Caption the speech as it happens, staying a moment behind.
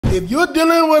If you're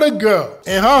dealing with a girl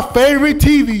and her favorite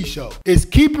TV show is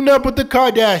Keeping Up with the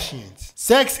Kardashians,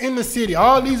 Sex in the City,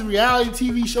 all these reality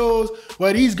TV shows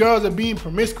where these girls are being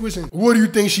promiscuous, and what do you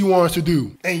think she wants to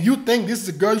do? And you think this is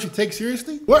a girl you should take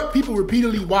seriously? What people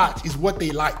repeatedly watch is what they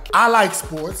like. I like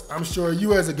sports. I'm sure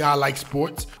you as a guy like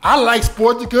sports. I like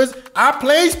sports because I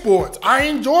play sports. I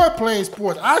enjoy playing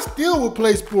sports. I still will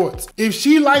play sports. If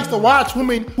she likes to watch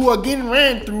women who are getting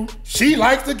ran through, she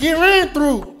likes to get ran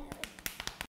through.